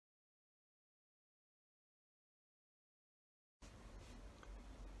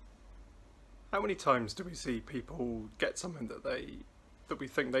How many times do we see people get something that we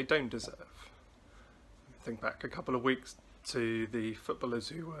think they don't deserve? Think back a couple of weeks to the footballers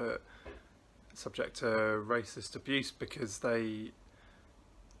who were subject to racist abuse because they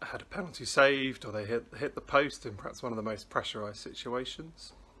had a penalty saved or they hit the post in perhaps one of the most pressurised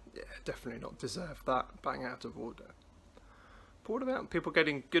situations. Yeah, definitely not deserve that, bang out of order. But what about people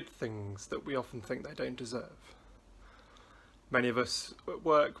getting good things that we often think they don't deserve? Many of us at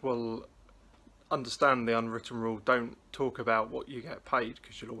work will understand the unwritten rule, don't talk about what you get paid,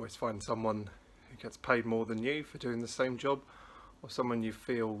 because you'll always find someone who gets paid more than you for doing the same job, or someone you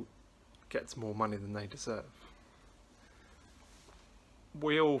feel gets more money than they deserve.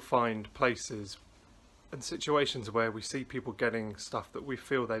 We all find places and situations where we see people getting stuff that we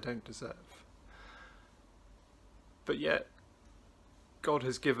feel they don't deserve. But yet, God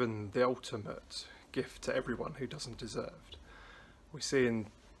has given the ultimate gift to everyone who doesn't deserve. We see in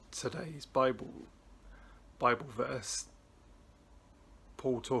today's Bible verse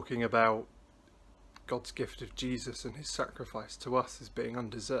Paul talking about God's gift of Jesus and his sacrifice to us as being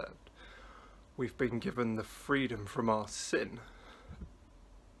undeserved. We've been given the freedom from our sin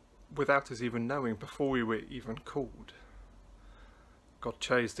without us even knowing, before we were even called. God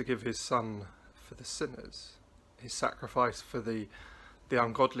chose to give his son for the sinners, his sacrifice for the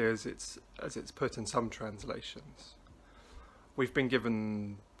ungodly, as it's put in some translations. We've been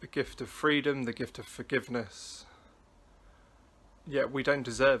given the gift of freedom, the gift of forgiveness, yet we don't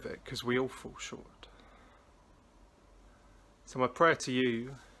deserve it because we all fall short. So my prayer to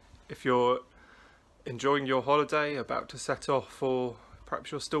you, if you're enjoying your holiday, about to set off, or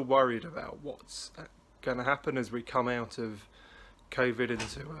perhaps you're still worried about what's going to happen as we come out of COVID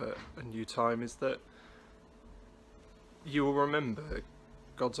into a new time, is that you will remember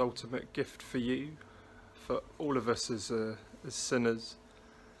God's ultimate gift for you, for all of us as sinners,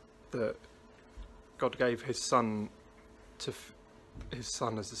 that God gave his son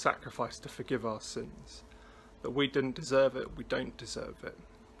as a sacrifice to forgive our sins, that we didn't deserve it, we don't deserve it,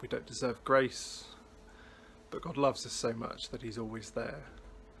 we don't deserve grace, but God loves us so much that he's always there,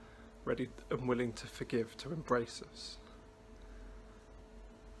 ready and willing to forgive, to embrace us.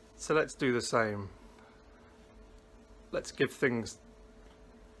 So let's do the same. Let's give things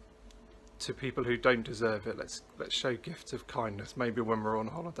to people who don't deserve it. Let's show gifts of kindness. Maybe when we're on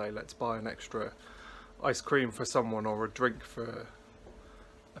holiday, let's buy an extra ice cream for someone, or a drink for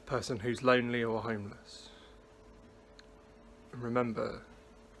a person who's lonely or homeless. And remember,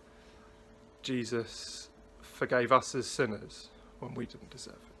 Jesus forgave us as sinners when we didn't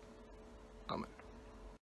deserve it. Amen.